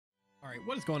Alright,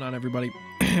 what is going on, everybody?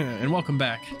 And welcome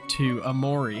back to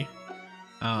Omori.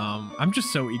 I'm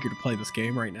just so eager to play this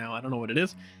game right now. I don't know what it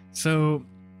is. So,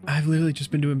 I've literally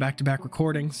just been doing back-to-back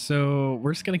recordings, so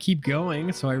we're just gonna keep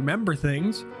going so I remember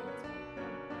things.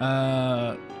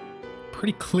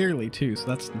 Pretty clearly, too, so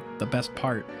that's the best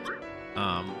part.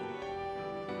 Oh,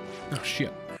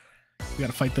 shit. We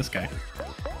gotta fight this guy.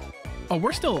 Oh,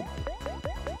 we're still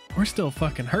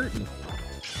fucking hurting.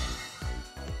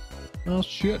 Oh,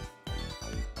 shit.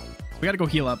 We gotta go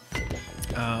heal up.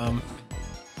 Yeah,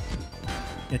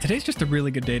 today's just a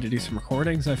really good day to do some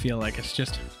recordings. I feel like it's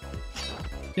just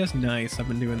nice. I've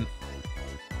been doing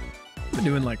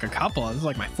like a couple. This is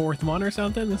like my fourth one or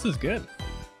something. This is good.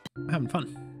 I'm having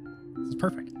fun. This is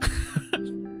perfect.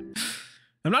 I'm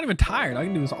not even tired. I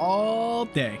can do this all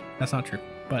day. That's not true,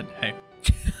 but hey.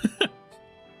 All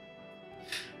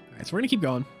right, so we're gonna keep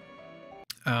going.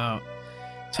 So I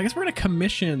guess we're gonna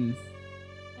commission.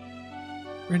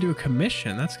 We're gonna do a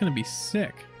commission. That's gonna be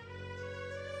sick.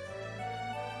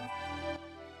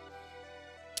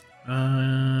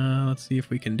 Let's see if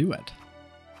we can do it.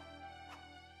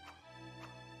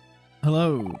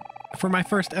 Hello. For my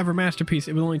first ever masterpiece,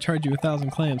 it will only charge you 1,000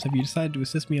 clams. Have you decided to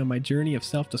assist me on my journey of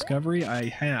self-discovery? I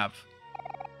have.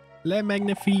 Le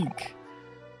Magnifique.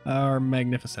 Or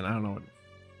Magnificent. I don't know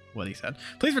what he said.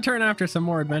 Please return after some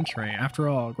more adventuring. After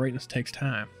all, greatness takes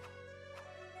time.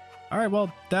 Alright,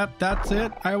 well, that's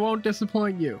it. I won't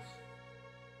disappoint you.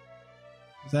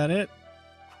 Is that it?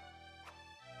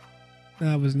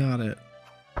 That was not it.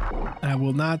 I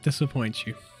will not disappoint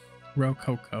you.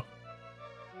 Rococo.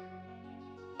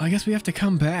 I guess we have to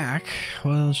come back.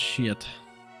 Well, shit.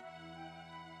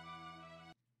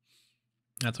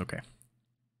 That's okay.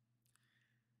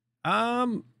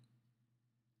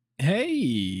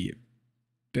 Hey,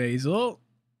 Basil.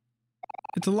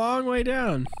 It's a long way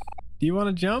down. Do you want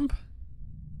to jump?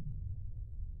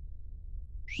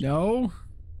 No?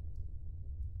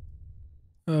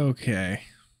 Okay.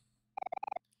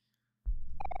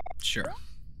 Sure.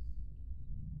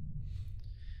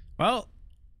 Well,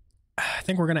 I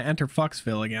think we're going to enter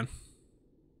Foxville again.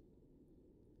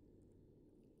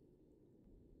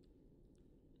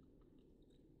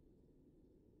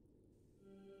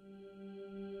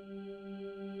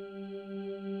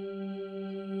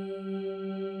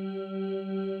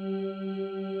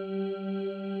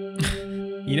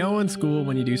 You know, in school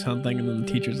when you do something and then the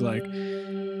teacher's like,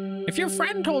 if your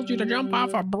friend told you to jump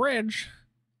off a bridge,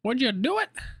 would you do it?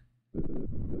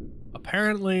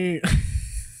 Apparently,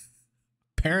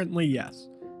 apparently yes.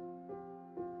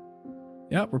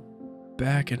 Yep, we're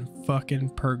back in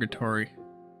fucking purgatory.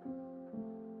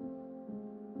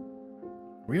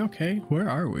 Are we okay? Where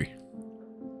are we?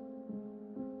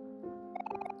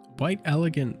 White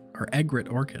elegant or egret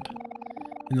orchid.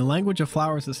 In the language of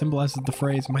flowers, it symbolizes the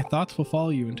phrase, my thoughts will follow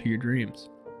you into your dreams.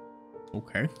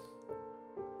 Okay.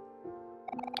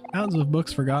 Mountains of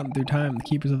books forgotten through time, the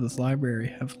keepers of this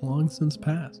library have long since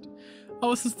passed.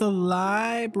 Oh, this is the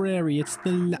library. It's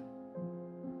the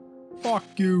fuck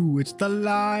you. It's the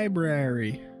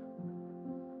library.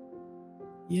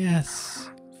 Yes.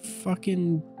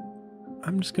 Fucking...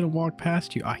 I'm just gonna walk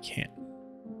past you. I can't.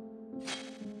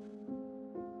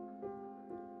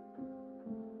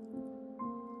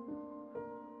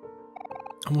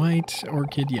 White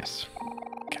orchid, yes.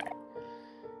 Okay.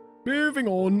 Moving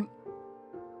on.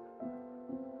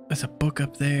 There's a book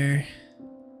up there.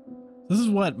 This is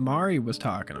what Mari was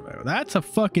talking about. That's a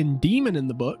fucking demon in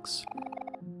the books.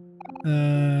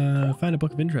 Find a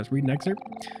book of interest. Read an excerpt.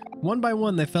 One by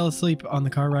one, they fell asleep on the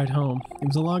car ride home. It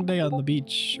was a long day on the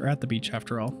beach, or at the beach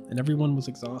after all, and everyone was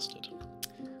exhausted.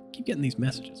 Keep getting these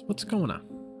messages. What's going on?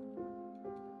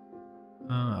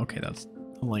 Okay, that's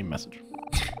a lame message.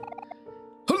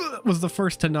 Was the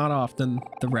first to nod off than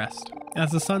the rest. As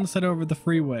the sun set over the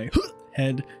freeway,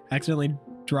 head accidentally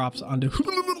drops onto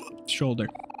shoulder.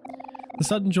 The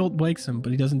sudden jolt wakes him,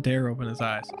 but he doesn't dare open his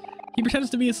eyes. He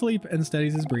pretends to be asleep and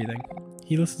steadies his breathing.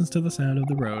 He listens to the sound of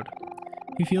the road.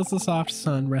 He feels the soft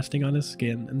sun resting on his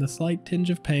skin and the slight tinge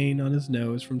of pain on his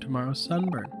nose from tomorrow's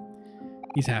sunburn.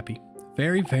 He's happy.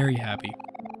 Very, very happy.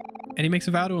 And he makes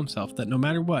a vow to himself that no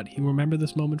matter what, he will remember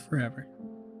this moment forever.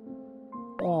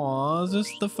 Aw, is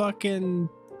this the fucking...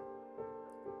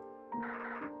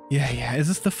 Yeah, is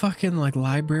this the fucking, like,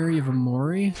 library of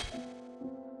Omori?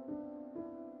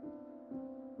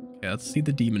 Okay, let's see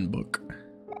the demon book.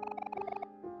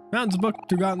 Mountains of book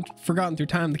forgotten through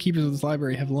time, the keepers of this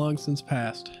library have long since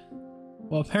passed.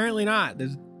 Well, apparently not.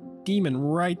 There's a demon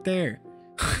right there.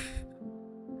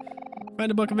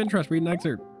 Find a book of interest, read an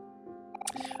excerpt.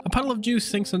 A puddle of juice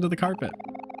sinks into the carpet.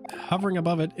 Hovering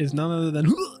above it is none other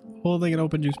than holding an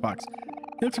open juice box.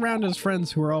 He looks around at his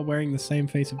friends who are all wearing the same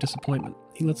face of disappointment.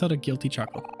 He lets out a guilty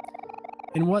chuckle.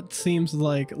 In what seems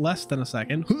like less than a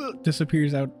second,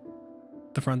 disappears out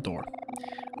the front door.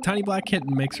 A tiny black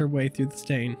kitten makes her way through the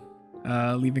stain,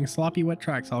 leaving sloppy wet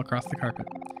tracks all across the carpet.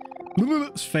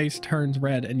 His face turns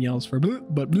red and yells for Blue,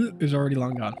 but Blue is already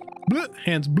long gone. Blue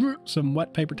hands Blue some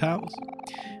wet paper towels.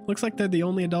 Looks like they're the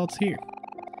only adults here.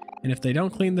 And if they don't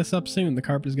clean this up soon, the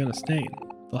carpet is gonna stain.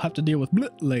 They'll have to deal with Blue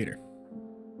later.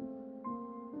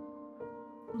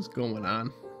 What's going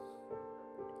on?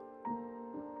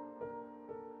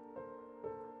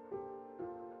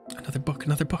 Another book,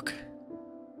 another book.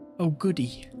 Oh,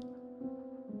 goody.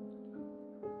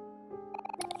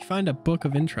 You find a book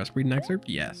of interest. Read an excerpt?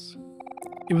 Yes.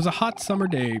 It was a hot summer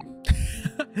day.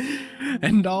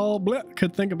 And all Blip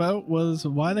could think about was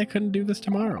why they couldn't do this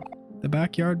tomorrow. The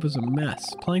backyard was a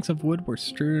mess. Planks of wood were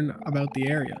strewn about the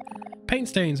area. Paint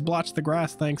stains blotched the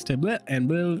grass thanks to Blit and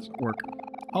Bliz's work.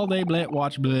 All day Blit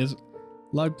watched Blizz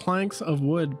lug planks of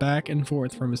wood back and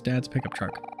forth from his dad's pickup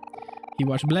truck. He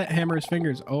watched Blit hammer his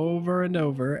fingers over and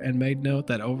over and made note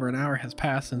that over an hour has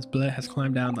passed since Blit has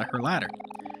climbed down her ladder.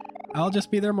 I'll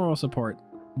just be their moral support,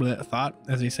 Blit thought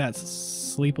as he sat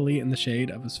sleepily in the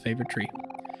shade of his favorite tree.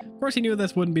 Of course he knew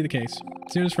this wouldn't be the case.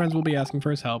 Soon his friends will be asking for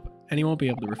his help, and he won't be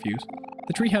able to refuse.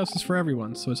 The treehouse is for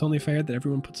everyone, so it's only fair that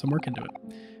everyone puts some work into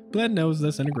it. Blit knows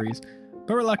this and agrees,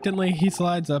 but reluctantly he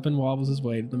slides up and wobbles his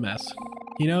way to the mess.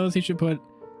 He knows he should put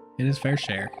in his fair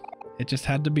share. It just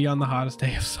had to be on the hottest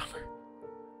day of summer.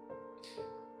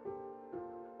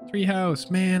 Treehouse.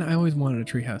 Man, I always wanted a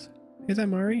treehouse. Is that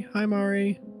Mari? Hi,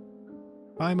 Mari.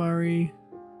 Bye, Mari.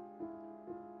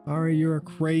 Mari, you're a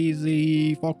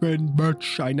crazy fucking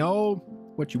bitch. I know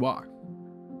what you are.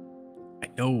 I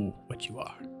know what you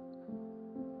are.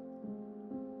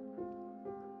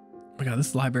 Oh my god,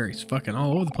 this library is fucking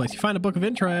all over the place. You find a book of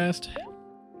interest.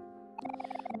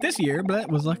 This year, Blet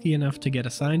was lucky enough to get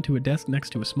assigned to a desk next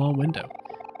to a small window.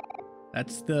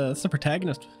 That's the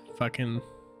protagonist fucking...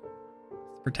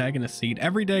 protagonist seat.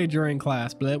 Every day during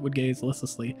class, Blet would gaze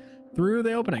listlessly through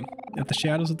the opening at the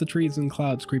shadows of the trees and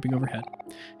clouds creeping overhead.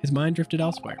 His mind drifted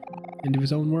elsewhere, into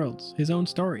his own worlds, his own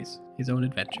stories, his own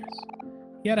adventures.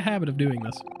 He had a habit of doing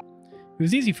this. It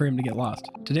was easy for him to get lost.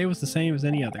 Today was the same as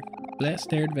any other. Blet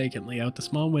stared vacantly out the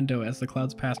small window as the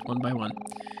clouds passed one by one.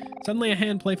 Suddenly a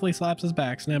hand playfully slaps his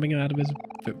back, snapping him out of his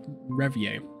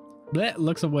reverie. Blet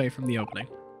looks away from the opening.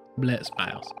 Blet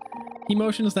smiles. He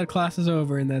motions that class is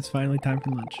over and that it's finally time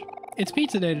for lunch. It's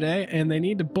pizza day today, and they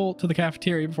need to bolt to the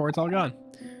cafeteria before it's all gone.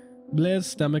 Bliz's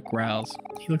stomach growls.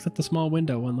 He looks at the small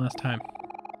window one last time.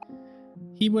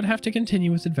 He would have to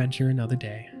continue his adventure another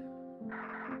day.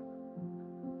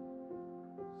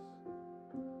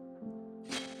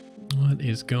 What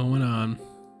is going on?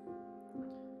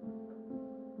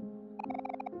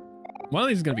 One of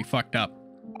these is gonna be fucked up.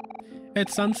 At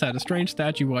sunset, a strange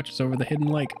statue watches over the hidden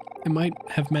lake. It might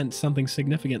have meant something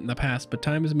significant in the past, but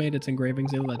time has made its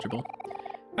engravings illegible.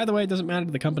 Either way, it doesn't matter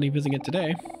to the company visiting it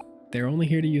today. They're only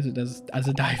here to use it as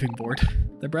a diving board.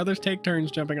 The brothers take turns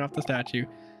jumping off the statue.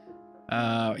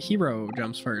 Hero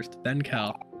jumps first, then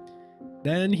Kel.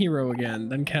 Then Hero again,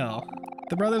 then Kel.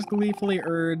 The brothers gleefully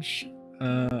urge,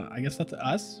 I guess that's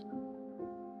us?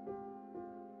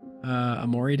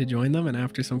 Omori to join them, and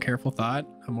after some careful thought,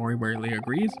 Omori wearily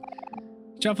agrees.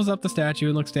 He shuffles up the statue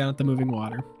and looks down at the moving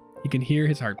water. He can hear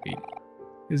his heartbeat.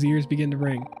 His ears begin to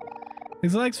ring.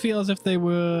 His legs feel as if they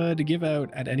would give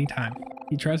out at any time.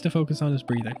 He tries to focus on his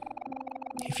breathing.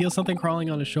 He feels something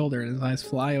crawling on his shoulder and his eyes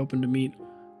fly open to meet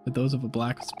with those of a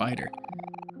black spider.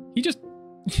 He just...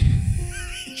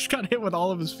 he just got hit with all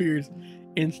of his fears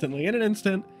instantly. In an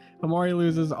instant, Omori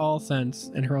loses all sense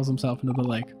and hurls himself into the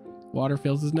lake. Water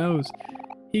fills his nose.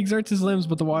 He exerts his limbs,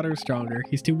 but the water is stronger.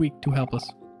 He's too weak, too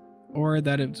helpless. Or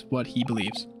that is what he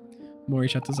believes. Omori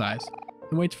shuts his eyes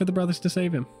and waits for the brothers to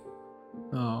save him.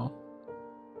 Oh.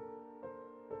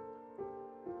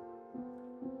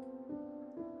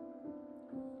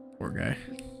 Poor guy.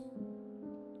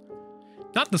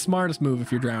 Not the smartest move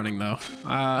if you're drowning, though.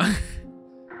 Then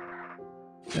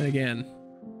again,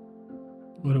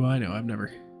 what do I know? I've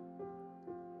never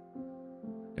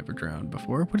drowned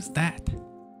before. What is that?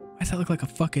 Why does that look like a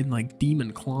fucking like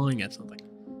demon clawing at something?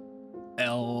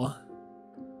 L.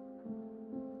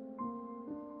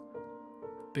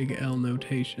 Big L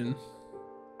notation.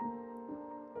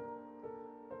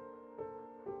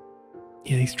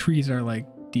 Yeah, these trees are like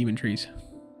demon trees.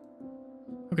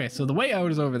 Okay, so the way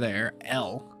out is over there.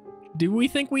 L. Do we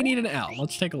think we need an L?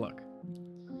 Let's take a look.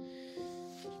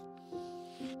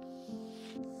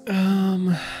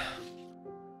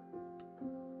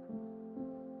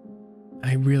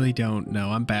 I really don't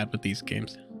know. I'm bad with these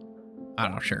games. I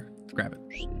don't know, sure. Let's grab it.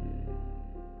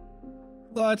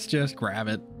 Let's just grab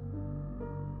it.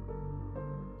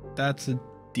 That's a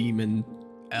demon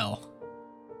L.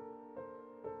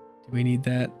 Do we need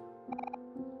that?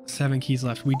 7 keys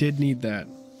left. We did need that.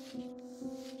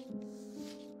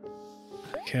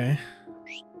 Okay.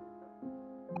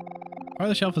 Part of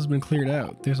the shelf has been cleared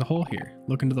out. There's a hole here.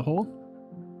 Look into the hole?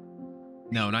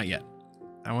 No, not yet.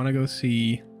 I want to go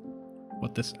see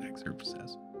what this excerpt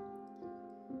says.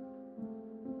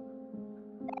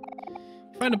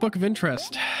 Find a book of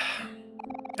interest.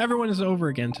 Everyone is over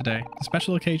again today. The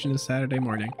special occasion is Saturday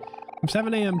morning. From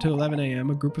 7 a.m. to 11 a.m.,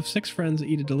 a group of 6 friends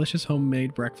eat a delicious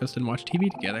homemade breakfast and watch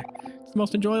TV together. It's the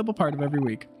most enjoyable part of every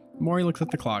week. Omori looks at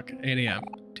the clock. 8 a.m.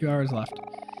 2 hours left.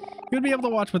 He would be able to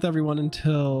watch with everyone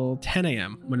until 10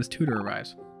 a.m. when his tutor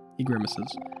arrives. He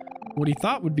grimaces. What he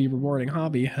thought would be a rewarding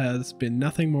hobby has been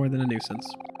nothing more than a nuisance.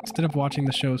 Instead of watching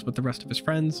the shows with the rest of his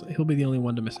friends, he'll be the only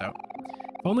one to miss out.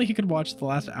 If only he could watch the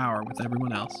last hour with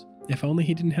everyone else. If only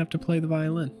he didn't have to play the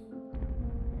violin.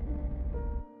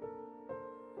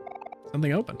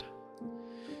 Something opened.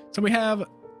 So we have...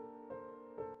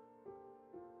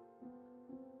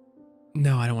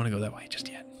 No, I don't want to go that way just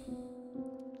yet. I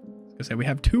was gonna say, we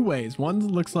have 2 ways. One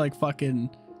looks like fucking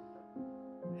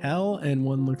hell, and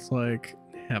one looks like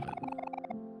heaven.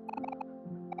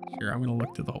 Sure, I'm gonna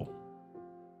look through the hole.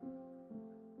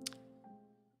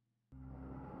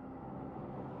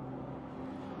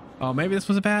 Oh, maybe this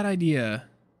was a bad idea.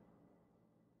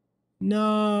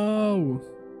 No.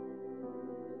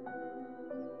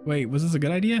 Wait, was this a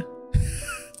good idea?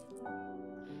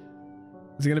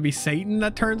 Is it gonna be Satan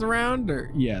that turns around, or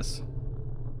yes?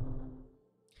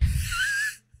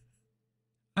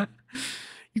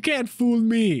 You can't fool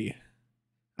me.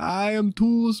 I am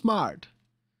too smart.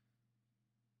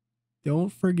 Don't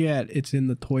forget, it's in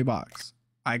the toy box.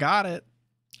 I got it.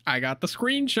 I got the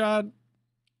screenshot.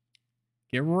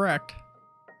 Get wrecked.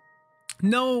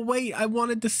 No, wait, I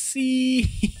wanted to see.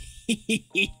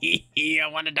 I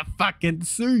wanted to fucking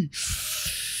see.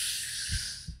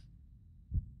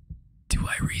 Do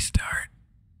I restart?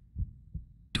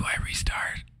 Do I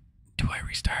restart? Do I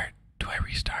restart? Do I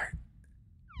restart?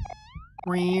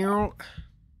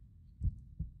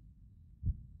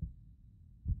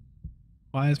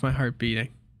 Why is my heart beating?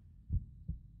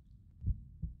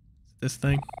 This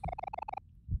thing?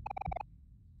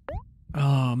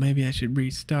 Oh, maybe I should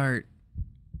restart.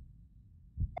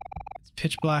 It's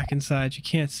pitch black inside. You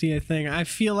can't see a thing. I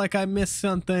feel like I missed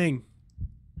something.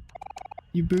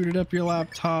 You booted up your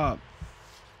laptop.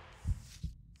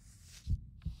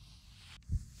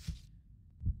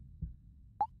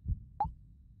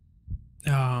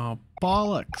 Oh,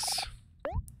 bollocks.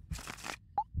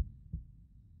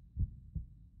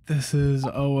 This is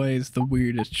always the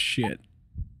weirdest shit.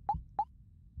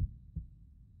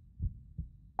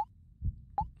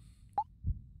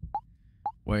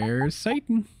 Where's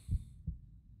Satan?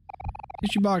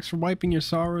 Tissue box for wiping your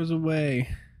sorrows away.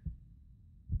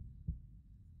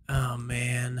 Oh,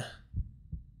 man.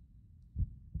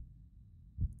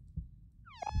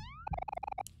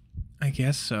 I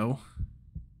guess so.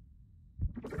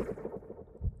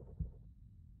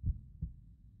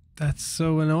 That's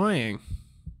so annoying.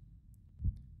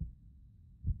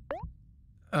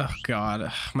 Oh,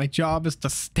 God. My job is to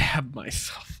stab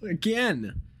myself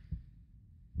again.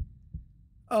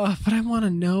 Oh, but I want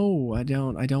to know. I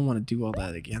don't want to do all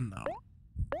that again, though.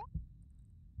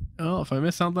 Oh, if I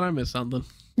miss something, I miss something.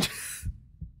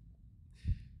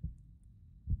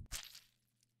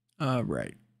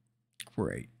 Right.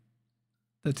 Great.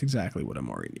 That's exactly what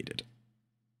Omori needed.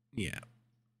 Yeah.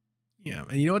 Yeah,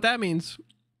 and you know what that means?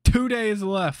 2 days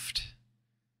left.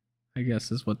 I guess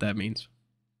is what that means.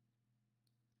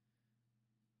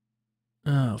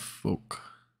 Oh, fuck.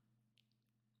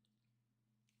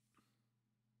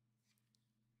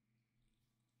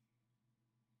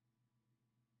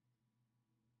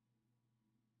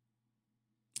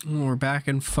 We're back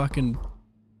in fucking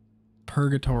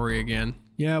purgatory again.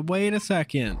 Yeah, wait a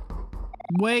second.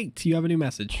 Wait, you have a new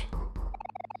message.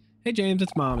 Hey James,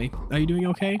 it's Mommy. Are you doing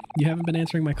okay? You haven't been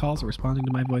answering my calls or responding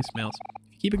to my voicemails.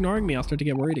 If you keep ignoring me, I'll start to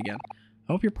get worried again.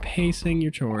 I hope you're pacing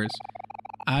your chores.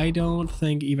 I don't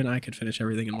think even I could finish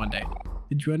everything in one day.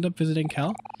 Did you end up visiting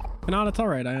Kel? If not, it's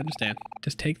alright, I understand.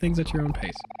 Just take things at your own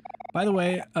pace. By the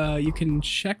way, you can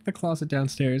check the closet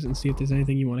downstairs and see if there's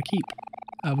anything you want to keep.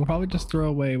 We'll probably just throw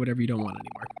away whatever you don't want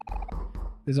anymore.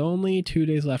 There's only 2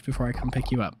 days left before I come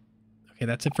pick you up. Okay,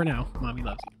 that's it for now. Mommy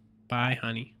loves you. Bye,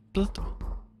 honey.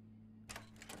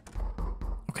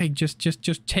 Okay, just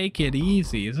take it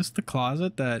easy. Is this the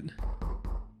closet that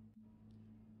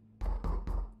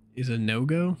is a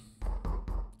no-go?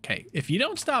 Okay, if you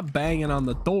don't stop banging on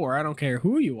the door, I don't care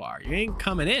who you are. You ain't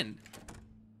coming in.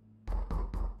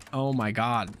 Oh my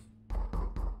God.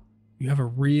 You have a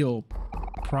real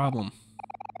problem.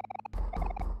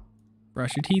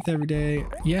 Brush your teeth every day.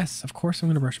 Yes, of course I'm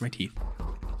gonna brush my teeth.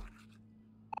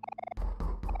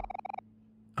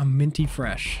 I'm minty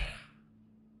fresh.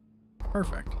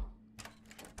 Perfect.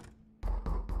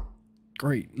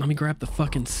 Great. Let me grab the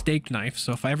fucking steak knife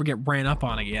so if I ever get ran up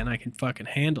on again, I can fucking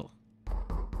handle.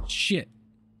 Shit.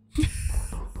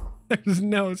 There's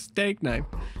no steak knife.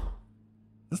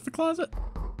 Is this the closet?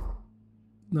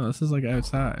 No, this is like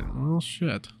outside. Well,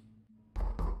 shit.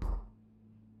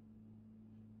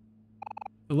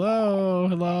 Hello?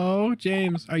 Hello?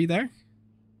 James, are you there?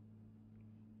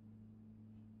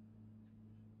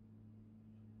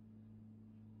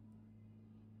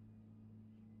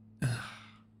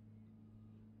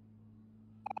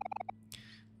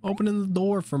 Opening the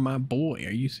door for my boy.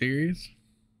 Are you serious?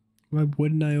 Why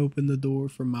wouldn't I open the door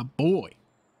for my boy?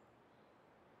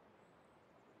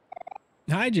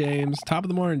 Hi, James. Top of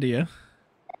the morning to you.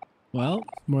 Well,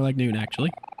 more like noon,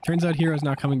 actually. Turns out Hero's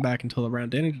not coming back until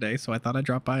around dinner today, so I thought I'd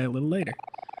drop by a little later.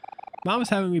 Mom was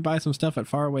having me buy some stuff at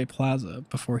Faraway Plaza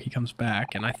before he comes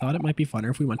back, and I thought it might be funner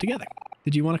if we went together.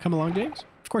 Did you want to come along, James?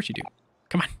 Of course you do.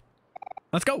 Come on.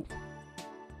 Let's go.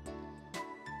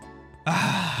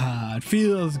 Ah, it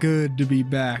feels good to be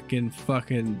back in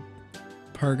fucking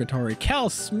purgatory. Cal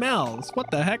smells.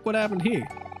 What the heck? What happened here?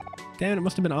 Damn, it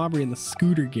must have been Aubrey and the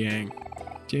scooter gang.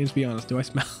 James, be honest. Do I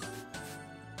smell?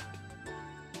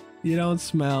 You don't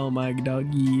smell, my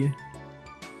doggy.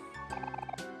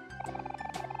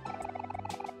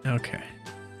 Okay.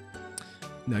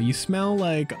 No, you smell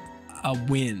like a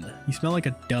win. You smell like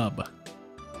a dub.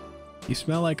 You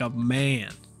smell like a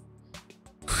man.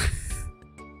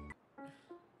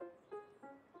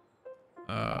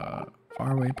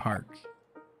 Faraway Park.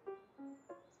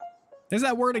 There's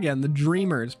that word again. The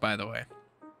dreamers, by the way.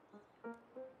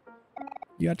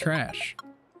 You got trash.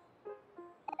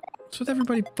 What's with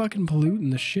everybody fucking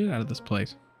polluting the shit out of this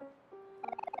place?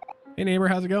 Hey neighbor,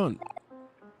 how's it going?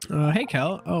 Hey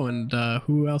Kel. Oh, and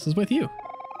who else is with you?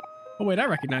 Oh wait, I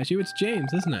recognize you. It's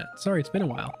James, isn't it? Sorry, it's been a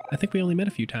while. I think we only met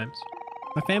a few times.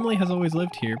 My family has always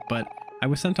lived here, but I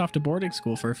was sent off to boarding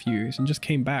school for a few years and just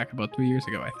came back about 3 years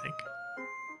ago, I think.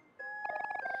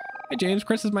 Hey James,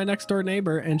 Chris is my next door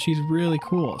neighbor and she's really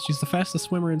cool. She's the fastest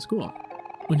swimmer in school.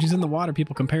 When she's in the water,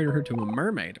 people compare her to a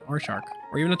mermaid or a shark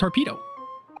or even a torpedo.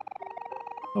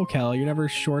 Oh Kel, you're never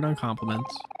short on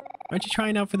compliments. Aren't you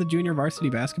trying out for the junior varsity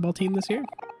basketball team this year?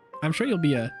 I'm sure you'll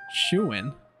be a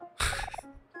shoo-in.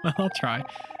 Well, I'll try.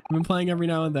 I've been playing every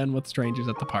now and then with strangers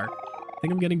at the park. I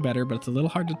think I'm getting better, but it's a little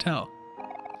hard to tell.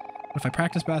 But if I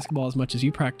practice basketball as much as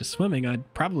you practice swimming,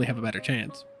 I'd probably have a better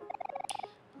chance.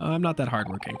 I'm not that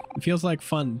hardworking. It feels like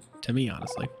fun to me,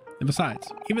 honestly. And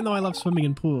besides, even though I love swimming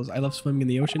in pools, I love swimming in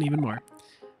the ocean even more.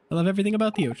 I love everything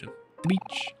about the ocean. The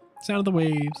beach, the sound of the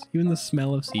waves, even the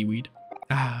smell of seaweed.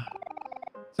 Ah.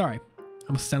 Sorry,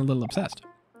 I must sound a little obsessed.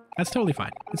 That's totally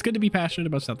fine. It's good to be passionate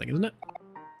about something, isn't it?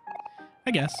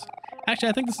 I guess. Actually,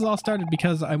 I think this has all started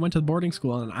because I went to boarding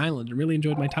school on an island and really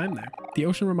enjoyed my time there. The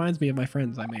ocean reminds me of my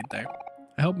friends I made there.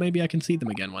 I hope maybe I can see them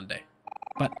again one day.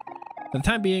 But for the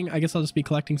time being, I guess I'll just be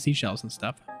collecting seashells and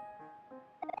stuff.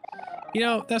 You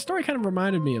know, that story kind of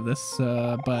reminded me of this,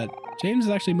 but James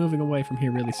is actually moving away from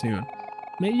here really soon.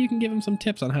 Maybe you can give him some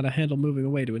tips on how to handle moving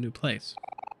away to a new place.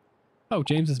 Oh,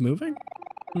 James is moving?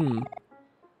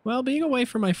 Well, being away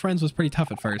from my friends was pretty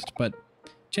tough at first, but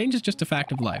change is just a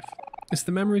fact of life. It's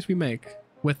the memories we make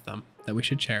with them that we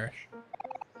should cherish.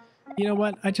 You know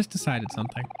what? I just decided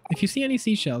something. If you see any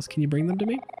seashells, can you bring them to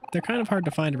me? They're kind of hard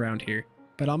to find around here,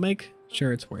 but I'll make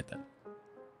sure it's worth it.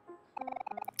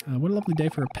 What a lovely day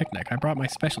for a picnic. I brought my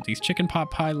specialties, chicken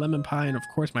pot pie, lemon pie, and of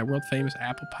course my world famous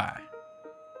apple pie.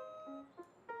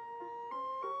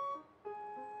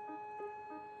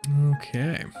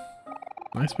 Okay.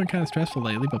 Life's been kind of stressful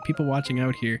lately, but people watching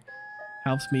out here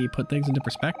helps me put things into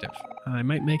perspective. I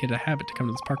might make it a habit to come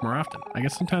to this park more often. I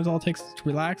guess sometimes all it takes to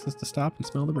relax is to stop and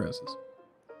smell the roses.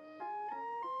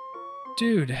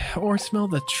 Dude, or smell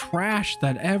the trash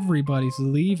that everybody's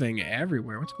leaving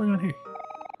everywhere. What's going on here?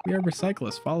 We are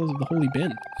recyclists, followers of the holy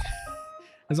bin.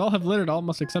 As all have littered, all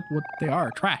must accept what they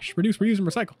are. Trash. Reduce, reuse, and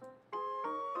recycle.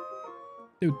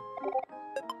 Dude,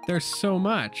 there's so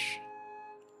much.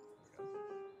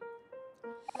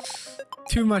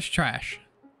 Too much trash.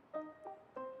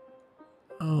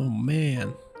 Oh,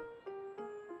 man.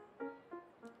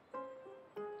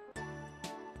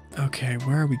 Okay,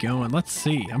 where are we going? Let's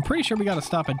see. I'm pretty sure we gotta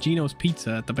stop at Gino's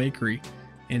Pizza at the bakery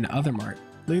in Othermart.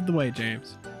 Lead the way,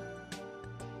 James.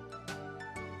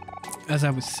 as I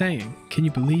was saying, can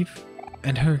you believe?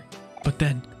 And her, but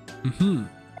then,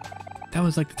 that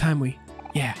was like the time we,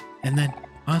 yeah, and then,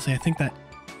 honestly, I think that,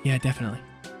 yeah, definitely.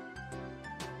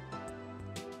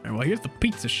 Alright, well, here's the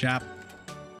pizza shop.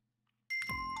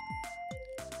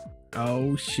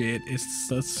 Oh shit, it's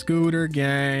the Scooter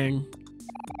gang.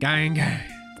 Gang.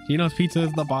 Gino's Pizza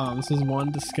is the bomb. This is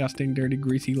one disgusting, dirty,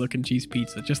 greasy looking cheese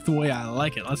pizza. Just the way I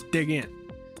like it. Let's dig in.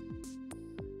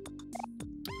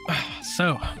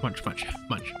 So, munch.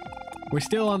 We're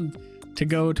still on to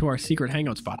go to our secret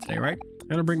hangout spot today, right? I'm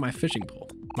gonna bring my fishing pole.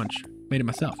 Munch. Made it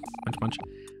myself. Munch.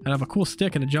 I have a cool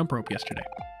stick and a jump rope yesterday.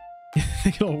 You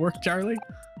think it'll work, Charlie?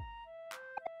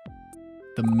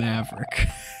 The Maverick.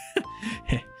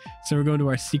 So we're going to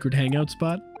our secret hangout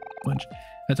spot. Munch.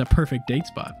 That's a perfect date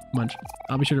spot. Munch.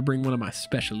 I'll be sure to bring one of my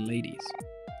special ladies.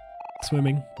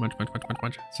 Swimming. Munch.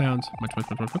 Sounds.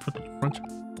 Munch.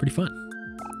 Pretty fun.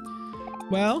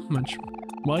 Well, Munch.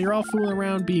 While you're all fooling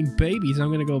around being babies,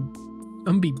 I'm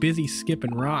gonna be busy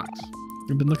skipping rocks.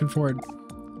 I've been looking for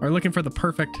the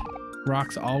perfect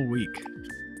rocks all week.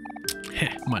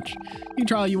 Munch. You can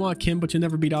try all you want, Kim, but you'll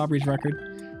never beat Aubrey's record.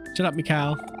 Shut up,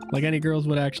 Mikal. Like any girls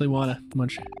would actually wanna,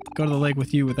 Munch, go to the lake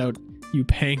with you without you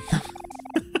paying them.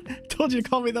 Told you to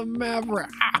call me the Maverick.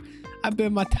 I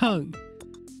bit my tongue.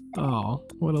 Oh,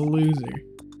 what a loser.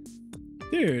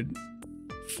 Dude.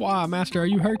 Fwa, Master, are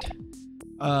you hurt?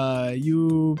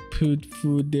 You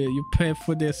pay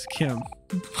for this, Kim.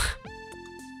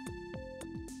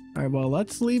 Alright, well,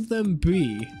 let's leave them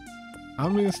be.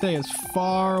 I'm gonna stay as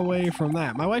far away from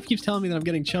that. My wife keeps telling me that I'm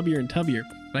getting chubbier and tubbier,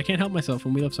 but I can't help myself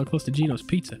when we live so close to Gino's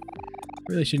Pizza. I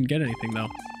really shouldn't get anything, though.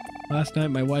 Last night,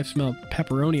 my wife smelled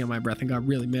pepperoni on my breath and got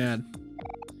really mad.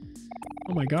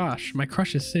 Oh my gosh, my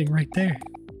crush is sitting right there.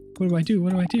 What do I do?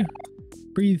 What do I do?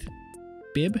 Breathe.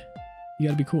 Bib? You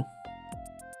gotta be cool.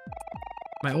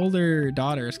 My older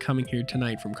daughter is coming here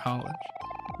tonight from college.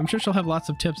 I'm sure she'll have lots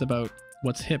of tips about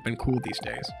what's hip and cool these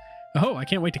days. Oh, I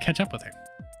can't wait to catch up with her.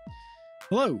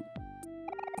 Hello.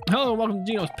 Hello, welcome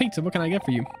to Gino's Pizza. What can I get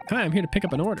for you? Hi, I'm here to pick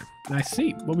up an order. I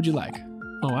see. What would you like?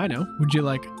 Oh, I know. Would you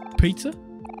like pizza?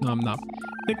 No, I'm not.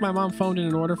 I think my mom phoned in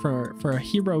an order for a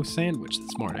hero sandwich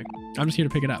this morning. I'm just here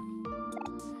to pick it up.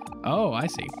 Oh, I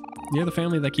see. You're the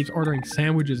family that keeps ordering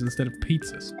sandwiches instead of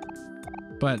pizzas.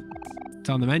 But it's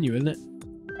on the menu, isn't it?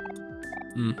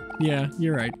 Yeah,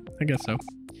 you're right. I guess so.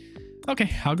 Okay,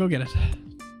 I'll go get it.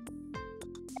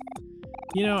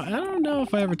 You know, I don't know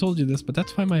if I ever told you this, but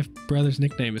that's why my brother's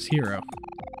nickname is Hero.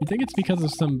 You'd think it's because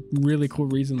of some really cool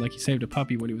reason, like he saved a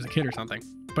puppy when he was a kid or something.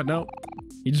 But no,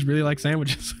 he just really likes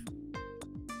sandwiches.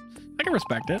 I can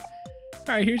respect it.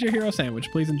 Alright, here's your hero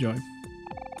sandwich. Please enjoy.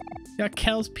 Got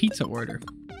Kel's pizza order.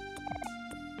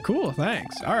 Cool,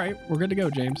 thanks. Alright, we're good to go,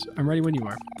 James. I'm ready when you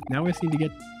are. Now we just need to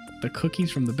get the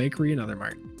cookies from the bakery and other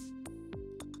mart.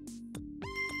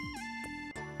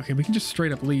 Okay, we can just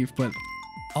straight up leave, but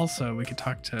also we could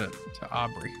talk to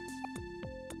Aubrey.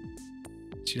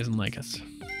 She doesn't like us.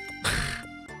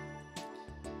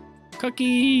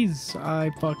 Cookies!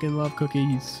 I fucking love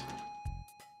cookies.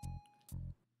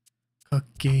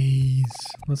 Cookies.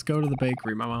 Let's go to the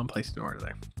bakery. My mom placed an order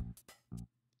there.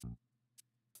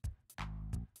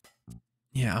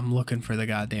 Yeah, I'm looking for the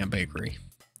goddamn bakery.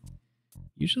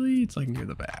 Usually it's like near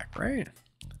the back, right?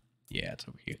 Yeah, it's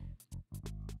over here.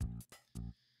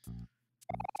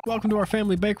 Welcome to our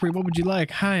family bakery. What would you like?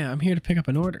 Hi, I'm here to pick up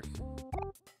an order.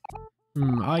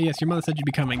 Oh yes, your mother said you'd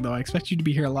be coming, though I expect you to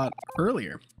be here a lot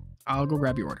earlier. I'll go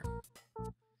grab your order.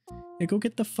 Yeah, go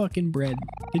get the fucking bread.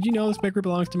 Did you know this bakery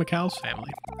belongs to Macau's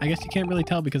family? I guess you can't really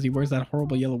tell because he wears that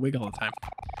horrible yellow wig all the time.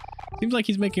 Seems like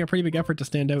he's making a pretty big effort to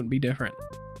stand out and be different.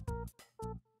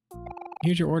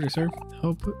 Here's your order, sir.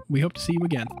 We hope to see you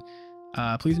again.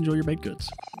 Please enjoy your baked goods.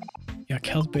 Yeah,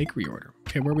 Kel's bakery order.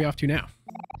 Okay, where are we off to now?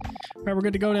 Alright, we're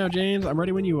good to go now, James. I'm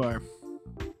ready when you are.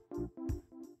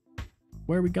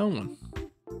 Where are we going?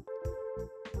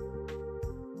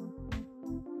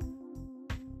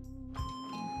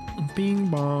 Bing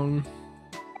bong.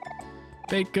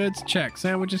 Baked goods, check.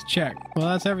 Sandwiches, check. Well,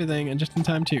 that's everything, and just in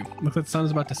time too. Looks like the sun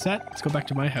is about to set. Let's go back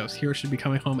to my house. Hero should be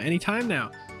coming home any time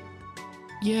now.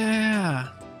 Yeah.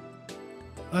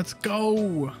 Let's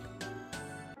go.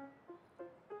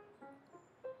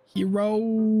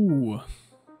 Hero.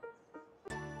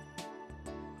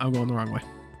 I'm going the wrong way.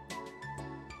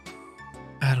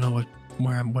 I don't know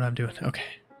what I'm doing. Okay.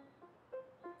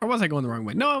 Or was I going the wrong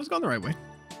way? No, I was going the right way.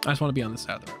 I just want to be on this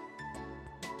side of the road.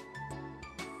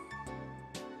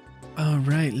 All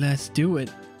right, let's do it.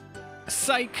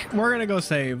 Psych. We're gonna go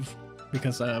save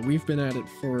because we've been at it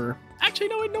for. Actually,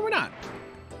 no, we're not.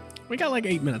 We got like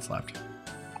 8 minutes left.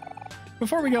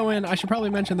 Before we go in, I should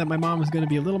probably mention that my mom is going to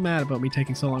be a little mad about me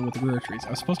taking so long with the groceries. I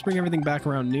was supposed to bring everything back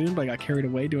around noon, but I got carried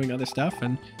away doing other stuff,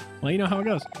 and, well, you know how it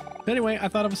goes. But anyway, I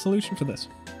thought of a solution for this.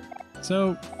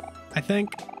 So, I think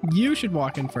you should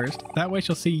walk in first. That way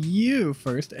she'll see you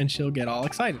first, and she'll get all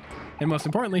excited. And most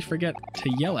importantly, forget to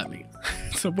yell at me.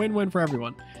 It's a win-win for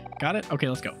everyone. Got it? Okay,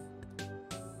 let's go.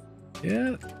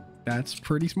 Yeah, that's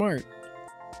pretty smart.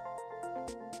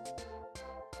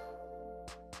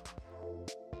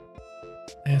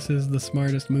 This is the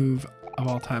smartest move of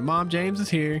all time. Mom, James is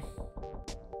here.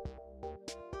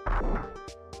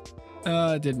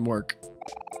 It didn't work.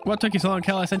 What took you so long,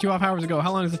 Kel? I sent you off hours ago.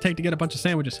 How long does it take to get a bunch of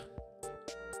sandwiches?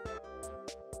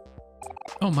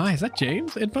 Oh my, is that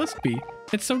James? It must be.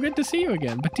 It's so good to see you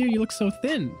again. But dear, you look so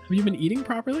thin. Have you been eating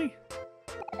properly?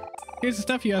 Here's the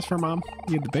stuff you asked for, Mom.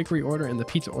 You had the bakery order and the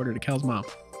pizza order to Kel's mom.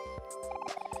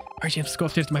 All right, James, let's go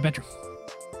upstairs to my bedroom.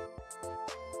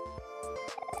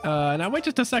 Now wait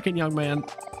just a second, young man.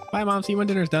 Bye, Mom. See you when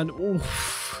dinner's done.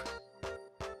 Oof.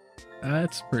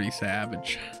 That's pretty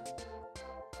savage.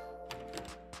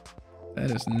 That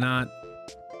is not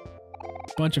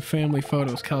a bunch of family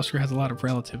photos. Kel sure has a lot of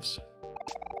relatives.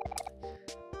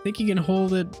 Think you can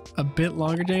hold it a bit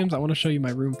longer, James? I want to show you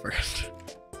my room first.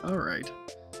 All right.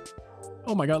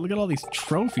 Oh my god, look at all these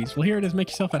trophies. Well, here it is. Make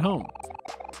yourself at home.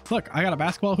 Look, I got a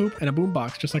basketball hoop and a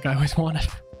boombox, just like I always wanted.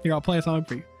 Here, I'll play a song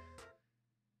for you.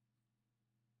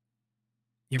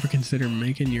 You ever consider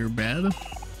making your bed?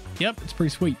 Yep, it's pretty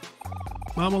sweet.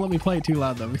 Mom won't let me play it too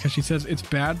loud, though, because she says it's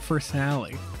bad for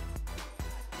Sally.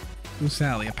 Who's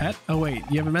Sally? A pet? Oh, wait,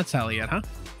 you haven't met Sally yet, huh?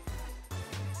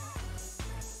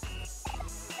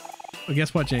 Well,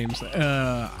 guess what, James?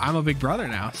 I'm a big brother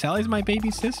now. Sally's my baby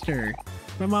sister.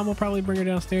 My mom will probably bring her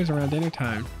downstairs around dinner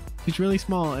time. She's really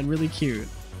small and really cute.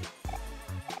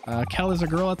 Kel, there's a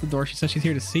girl at the door. She says she's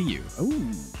here to see you.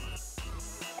 Ooh.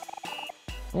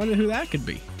 I wonder who that could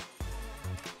be.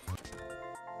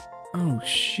 Oh,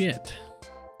 shit.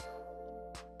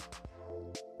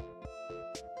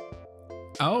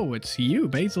 Oh, it's you,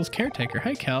 Basil's caretaker.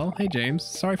 Hey, Kel. Hey, James.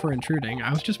 Sorry for intruding.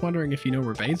 I was just wondering if you know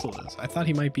where Basil is. I thought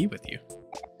he might be with you.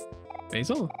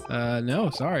 Basil? No,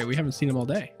 sorry. We haven't seen him all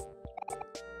day.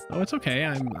 Oh, it's okay.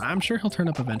 I'm sure he'll turn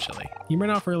up eventually. He ran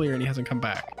off earlier and he hasn't come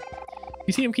back.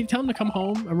 You see him? Can you tell him to come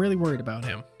home? I'm really worried about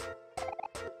him.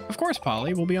 Of course,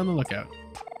 Polly. We'll be on the lookout.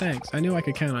 Thanks. I knew I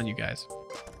could count on you guys.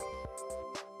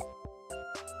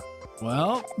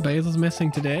 Well, Basil's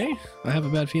missing today. I have a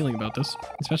bad feeling about this,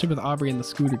 especially with Aubrey and the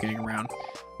scooter getting around.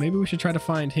 Maybe we should try to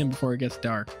find him before it gets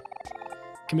dark.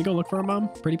 Can we go look for him, Mom?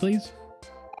 Pretty please?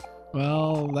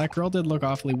 Well, that girl did look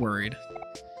awfully worried.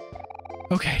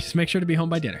 Okay, just make sure to be home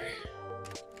by dinner.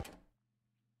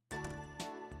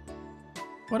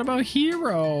 What about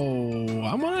Hero?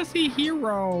 I want to see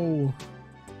Hero.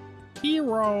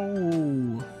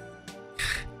 Hero.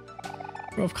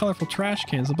 Row of colorful trash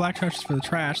cans. The black trash is for the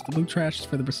trash. The blue trash is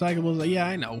for the recyclables. Yeah,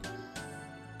 I know.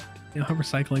 You know how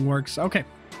recycling works. Okay.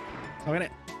 I'll get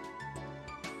it.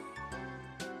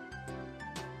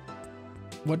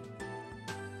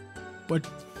 What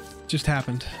just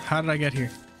happened? How did I get here?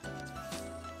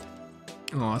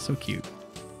 Oh, so cute.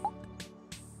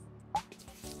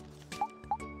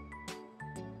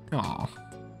 Aw.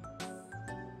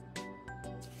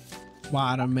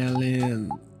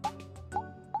 Watermelon.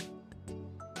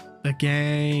 The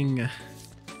gang.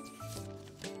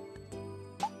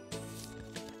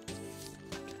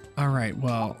 All right,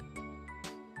 well.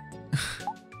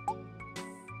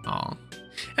 Aw.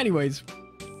 Anyways,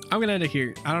 I'm gonna end it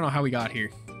here. I don't know how we got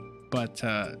here, but did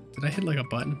I hit like a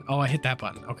button? Oh, I hit that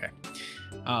button. Okay.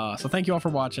 So thank you all for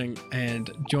watching,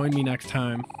 and join me next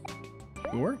time.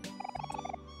 Sure?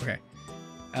 Okay.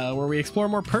 Where we explore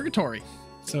more Purgatory.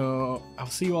 So I'll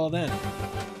see you all then.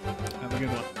 Have a good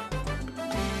one.